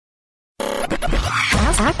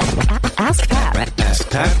Ask Pat.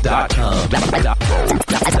 AskPat.com.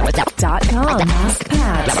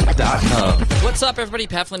 AskPat.com. What's up, everybody?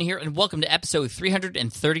 Pat Flynn here, and welcome to episode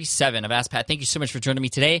 337 of Ask Pat. Thank you so much for joining me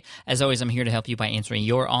today. As always, I'm here to help you by answering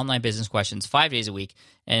your online business questions 5 days a week.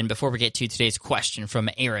 And before we get to today's question from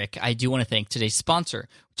Eric, I do want to thank today's sponsor,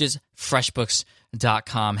 which is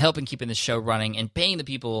FreshBooks.com, helping keeping the show running and paying the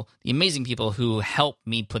people, the amazing people who help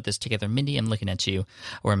me put this together. Mindy, I'm looking at you,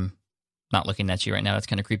 or I'm not looking at you right now. That's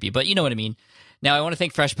kind of creepy, but you know what I mean. Now, I want to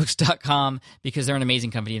thank FreshBooks.com because they're an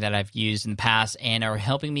amazing company that I've used in the past and are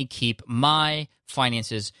helping me keep my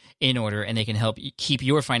finances in order, and they can help you keep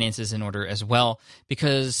your finances in order as well,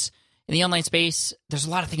 because in the online space, there's a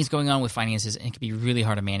lot of things going on with finances, and it can be really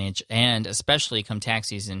hard to manage, and especially come tax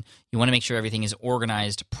season, you want to make sure everything is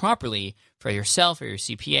organized properly for yourself or your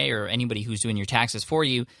CPA or anybody who's doing your taxes for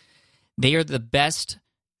you. They are the best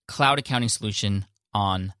cloud accounting solution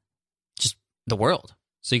on just the world,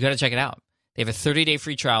 so you got to check it out. They have a 30-day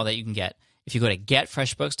free trial that you can get if you go to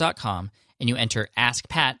getfreshbooks.com and you enter Ask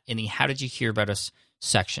Pat in the How Did You Hear About Us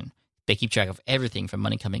section. They keep track of everything from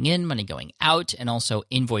money coming in, money going out, and also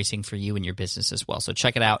invoicing for you and your business as well. So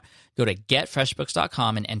check it out. Go to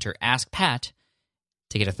getfreshbooks.com and enter Ask Pat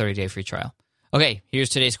to get a 30-day free trial. Okay, here's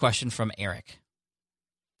today's question from Eric.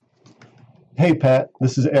 Hey, Pat.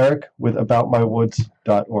 This is Eric with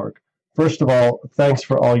AboutMyWoods.org. First of all, thanks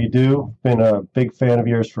for all you do. Been a big fan of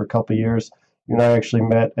yours for a couple of years. You and I actually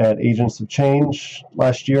met at Agents of Change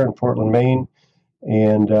last year in Portland, Maine,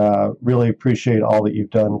 and really appreciate all that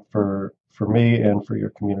you've done for me and for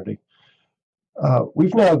your community.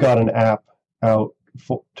 We've now got an app out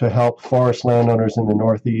to help forest landowners in the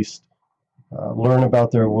Northeast learn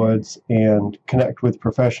about their woods and connect with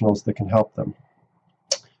professionals that can help them.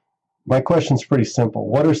 My question is pretty simple.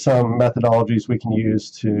 What are some methodologies we can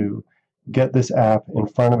use to get this app in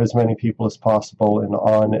front of as many people as possible and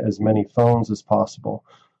on as many phones as possible?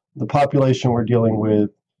 The population we're dealing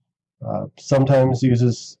with sometimes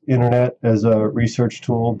uses internet as a research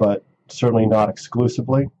tool, but certainly not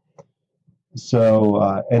exclusively.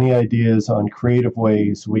 So any ideas on creative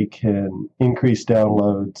ways we can increase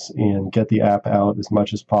downloads and get the app out as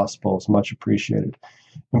much as possible is much appreciated.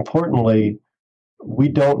 Importantly, we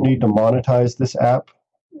don't need to monetize this app,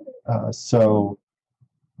 so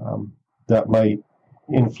that might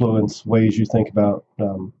influence ways you think about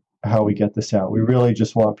how we get this out. We really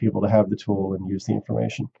just want people to have the tool and use the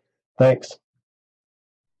information. Thanks.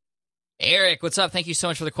 Eric, what's up? Thank you so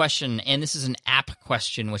much for the question. And this is an app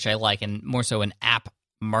question, which I like, and more so an app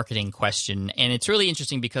marketing question. And it's really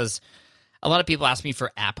interesting because a lot of people ask me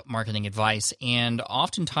for app marketing advice, and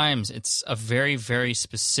oftentimes it's a very, very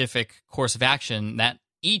specific course of action that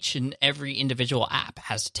each and every individual app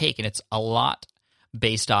has to take, and it's a lot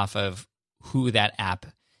based off of who that app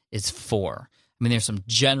is for. I mean, there's some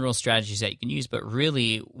general strategies that you can use, but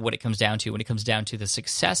really what it comes down to, when it comes down to the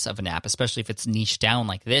success of an app, especially if it's niched down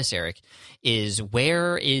like this, Eric, is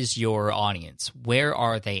where is your audience? Where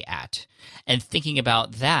are they at? And thinking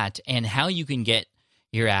about that and how you can get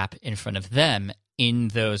your app in front of them in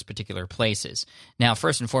those particular places. Now,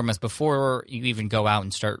 first and foremost, before you even go out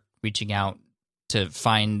and start reaching out to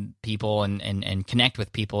find people and connect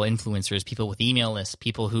with people, influencers, people with email lists,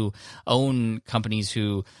 people who own companies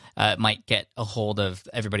who might get a hold of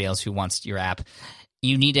everybody else who wants your app,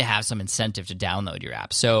 you need to have some incentive to download your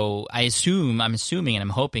app. So I'm assuming, and I'm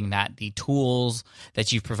hoping that the tools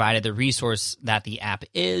that you've provided, the resource that the app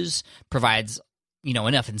is, provides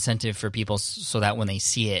enough incentive for people so that when they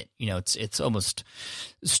see it, it's almost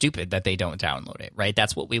stupid that they don't download it, right?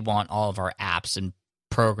 That's what we want all of our apps and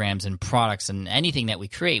programs and products and anything that we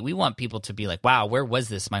create. We want people to be like, wow, where was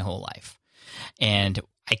this my whole life? And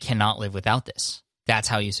I cannot live without this. That's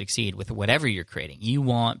how you succeed with whatever you're creating. You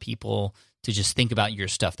want people to just think about your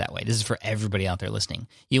stuff that way. This is for everybody out there listening.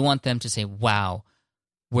 You want them to say, wow,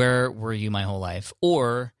 where were you my whole life?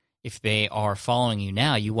 Or if they are following you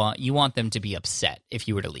now, you want them to be upset if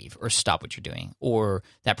you were to leave or stop what you're doing or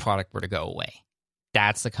that product were to go away.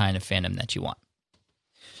 That's the kind of fandom that you want.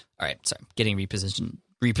 All right, sorry, getting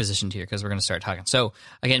repositioned here because we're going to start talking. So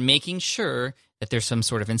again, making sure that there's some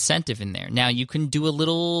sort of incentive in there. Now, you can do a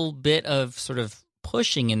little bit of sort of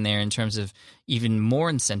pushing in there in terms of even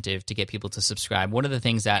more incentive to get people to subscribe. One of the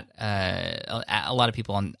things that a lot of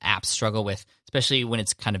people on apps struggle with, especially when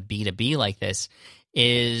it's kind of B2B like this,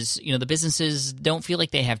 is the businesses don't feel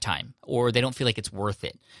like they have time or they don't feel like it's worth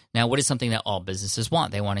it. Now, what is something that all businesses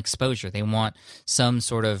want? They want exposure. They want some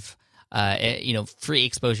sort of free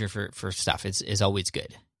exposure for stuff is always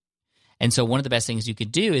good. And so one of the best things you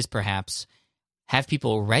could do is perhaps have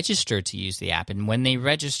people register to use the app. And when they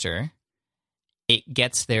register, it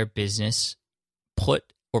gets their business put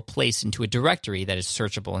or place into a directory that is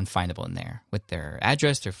searchable and findable in there with their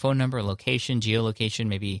address, their phone number, location, geolocation,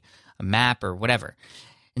 maybe a map or whatever.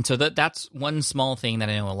 And so that's one small thing that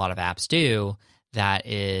I know a lot of apps do that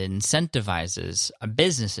incentivizes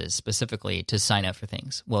businesses specifically to sign up for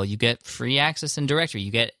things. Well, you get free access in directory.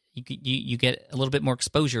 You get a little bit more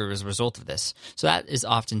exposure as a result of this. So that is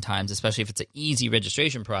oftentimes, especially if it's an easy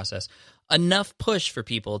registration process, enough push for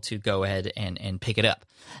people to go ahead and pick it up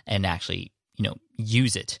and actually,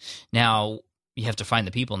 use it. Now, you have to find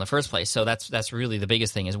the people in the first place. So that's really the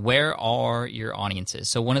biggest thing is where are your audiences?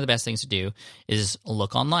 So one of the best things to do is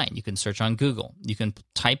look online. You can search on Google. You can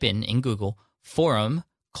type in Google forum,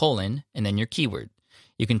 and then your keyword.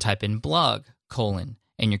 You can type in blog, and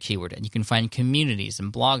your keyword. And you can find communities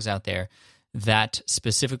and blogs out there that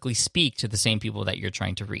specifically speak to the same people that you're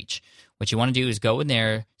trying to reach. What you want to do is go in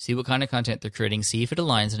there, see what kind of content they're creating, see if it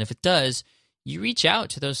aligns. And if it does, you reach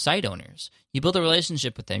out to those site owners. You build a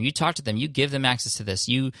relationship with them. You talk to them. You give them access to this.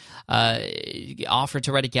 You offer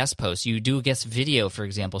to write a guest post. You do a guest video, for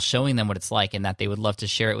example, showing them what it's like and that they would love to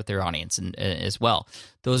share it with their audience as well.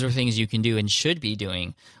 Those are things you can do and should be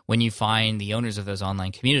doing when you find the owners of those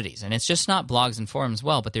online communities. And it's just not blogs and forums,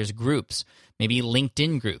 but there's groups, maybe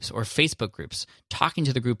LinkedIn groups or Facebook groups, talking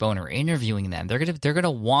to the group owner, interviewing them. They're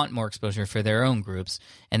gonna want more exposure for their own groups,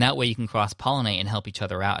 and that way you can cross-pollinate and help each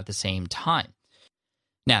other out at the same time.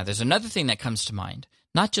 Now, there's another thing that comes to mind,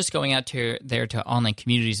 not just going out there to online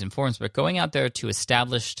communities and forums, but going out there to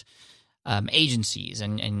established agencies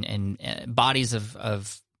and bodies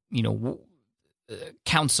of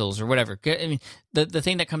councils or whatever. I mean, the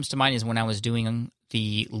thing that comes to mind is when I was doing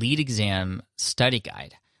the LEED exam study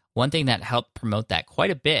guide. One thing that helped promote that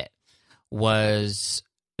quite a bit was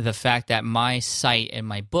the fact that my site and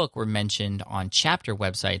my book were mentioned on chapter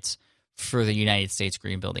websites for the United States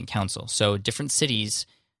Green Building Council. So different cities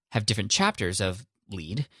have different chapters of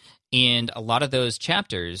LEED, and a lot of those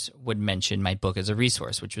chapters would mention my book as a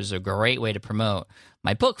resource, which was a great way to promote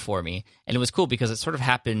my book for me. And it was cool because it sort of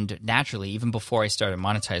happened naturally even before I started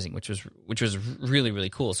monetizing, which was really, really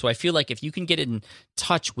cool. So I feel like if you can get in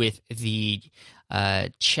touch with the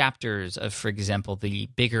chapters of, for example, the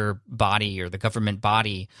bigger body or the government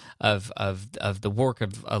body of the work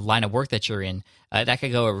of a line of work that you're in, that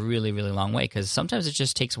could go a really, really long way, because sometimes it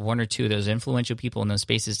just takes one or two of those influential people in those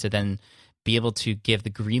spaces to then be able to give the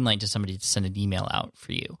green light to somebody to send an email out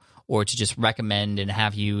for you, or to just recommend and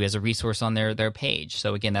have you as a resource on their page.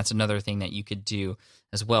 So again, that's another thing that you could do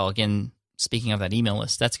as well. Again, speaking of that email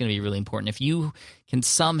list, that's going to be really important. If you can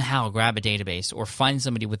somehow grab a database or find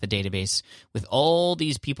somebody with a database with all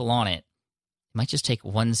these people on it, it might just take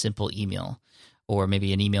one simple email, or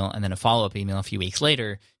maybe an email and then a follow-up email a few weeks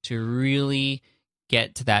later, to really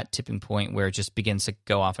get to that tipping point where it just begins to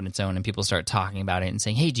go off on its own and people start talking about it and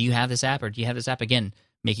saying, hey, do you have this app, or do you have this app? Again,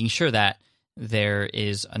 making sure that there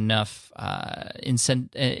is enough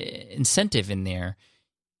incentive in there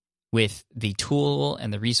with the tool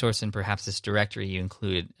and the resource and perhaps this directory you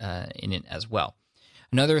include in it as well.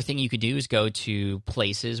 Another thing you could do is go to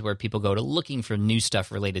places where people go to looking for new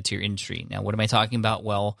stuff related to your industry. Now, what am I talking about?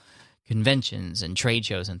 Well, conventions and trade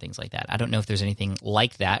shows and things like that. I don't know if there's anything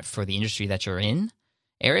like that for the industry that you're in,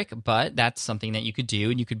 Eric, but that's something that you could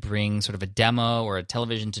do, and you could bring sort of a demo or a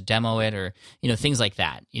television to demo it, or things like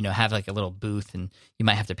that. Have like a little booth, and you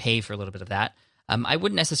might have to pay for a little bit of that. I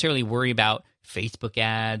wouldn't necessarily worry about Facebook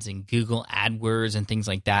ads and Google AdWords and things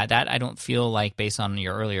like that. That I don't feel like, based on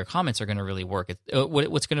your earlier comments, are going to really work.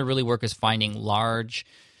 What's going to really work is finding large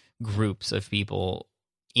groups of people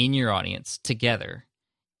in your audience together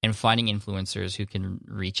and finding influencers who can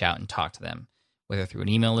reach out and talk to them, whether through an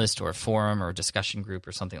email list or a forum or a discussion group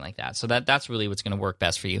or something like that. So that's really what's going to work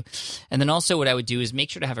best for you. And then also what I would do is make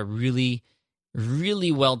sure to have a really,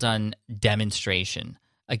 really well done demonstration.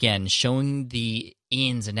 Again, showing the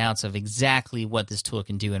ins and outs of exactly what this tool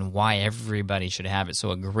can do and why everybody should have it.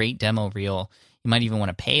 So a great demo reel. You might even want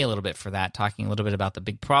to pay a little bit for that, talking a little bit about the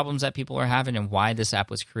big problems that people are having and why this app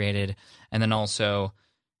was created. And then also,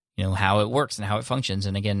 how it works and how it functions.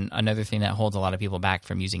 And again, another thing that holds a lot of people back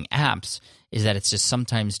from using apps is that it's just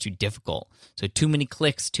sometimes too difficult. So too many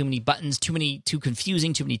clicks, too many buttons, too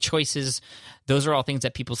confusing, too many choices. Those are all things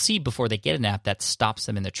that people see before they get an app that stops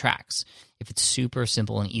them in their tracks. If it's super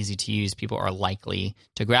simple and easy to use, people are likely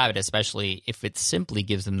to grab it, especially if it simply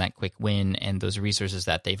gives them that quick win and those resources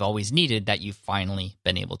that they've always needed that you've finally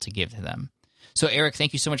been able to give to them. So, Eric,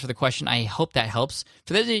 thank you so much for the question. I hope that helps.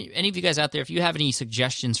 For any of you guys out there, if you have any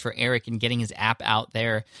suggestions for Eric in getting his app out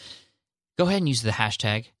there, go ahead and use the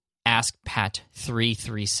hashtag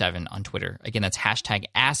AskPat337 on Twitter. Again, that's hashtag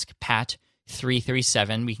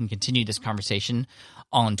AskPat337. We can continue this conversation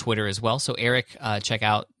on Twitter as well. So Eric, check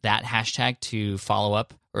out that hashtag to follow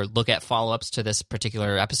up or look at follow-ups to this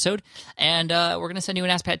particular episode. And we're going to send you an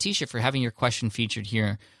Ask Pat t-shirt for having your question featured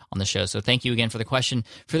here on the show. So thank you again for the question.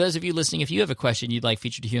 For those of you listening, if you have a question you'd like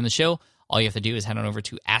featured here on the show, all you have to do is head on over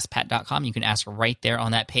to AskPat.com. You can ask right there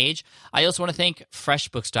on that page. I also want to thank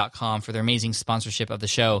FreshBooks.com for their amazing sponsorship of the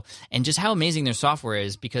show and just how amazing their software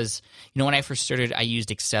is because, when I first started, I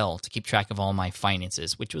used Excel to keep track of all my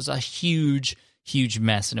finances, which was a huge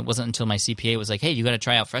mess. And it wasn't until my CPA was like, hey, you got to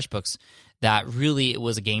try out FreshBooks, that really it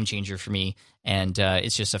was a game changer for me. And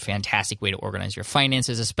it's just a fantastic way to organize your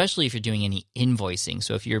finances, especially if you're doing any invoicing.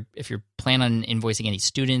 So if you're planning on invoicing any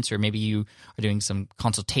students, or maybe you are doing some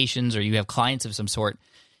consultations, or you have clients of some sort,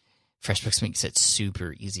 FreshBooks makes it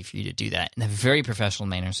super easy for you to do that in a very professional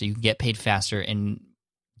manner, so you can get paid faster and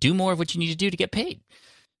do more of what you need to do to get paid.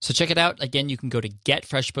 So check it out. Again, you can go to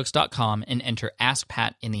getfreshbooks.com and enter Ask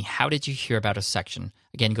Pat in the How Did You Hear About Us section.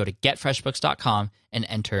 Again, go to getfreshbooks.com and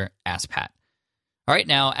enter Ask Pat. All right,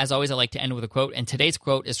 now, as always, I like to end with a quote, and today's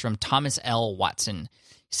quote is from Thomas L. Watson.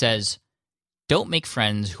 He says, "Don't make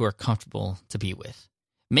friends who are comfortable to be with.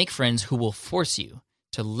 Make friends who will force you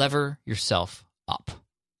to lever yourself up."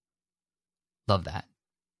 Love that.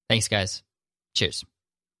 Thanks, guys. Cheers.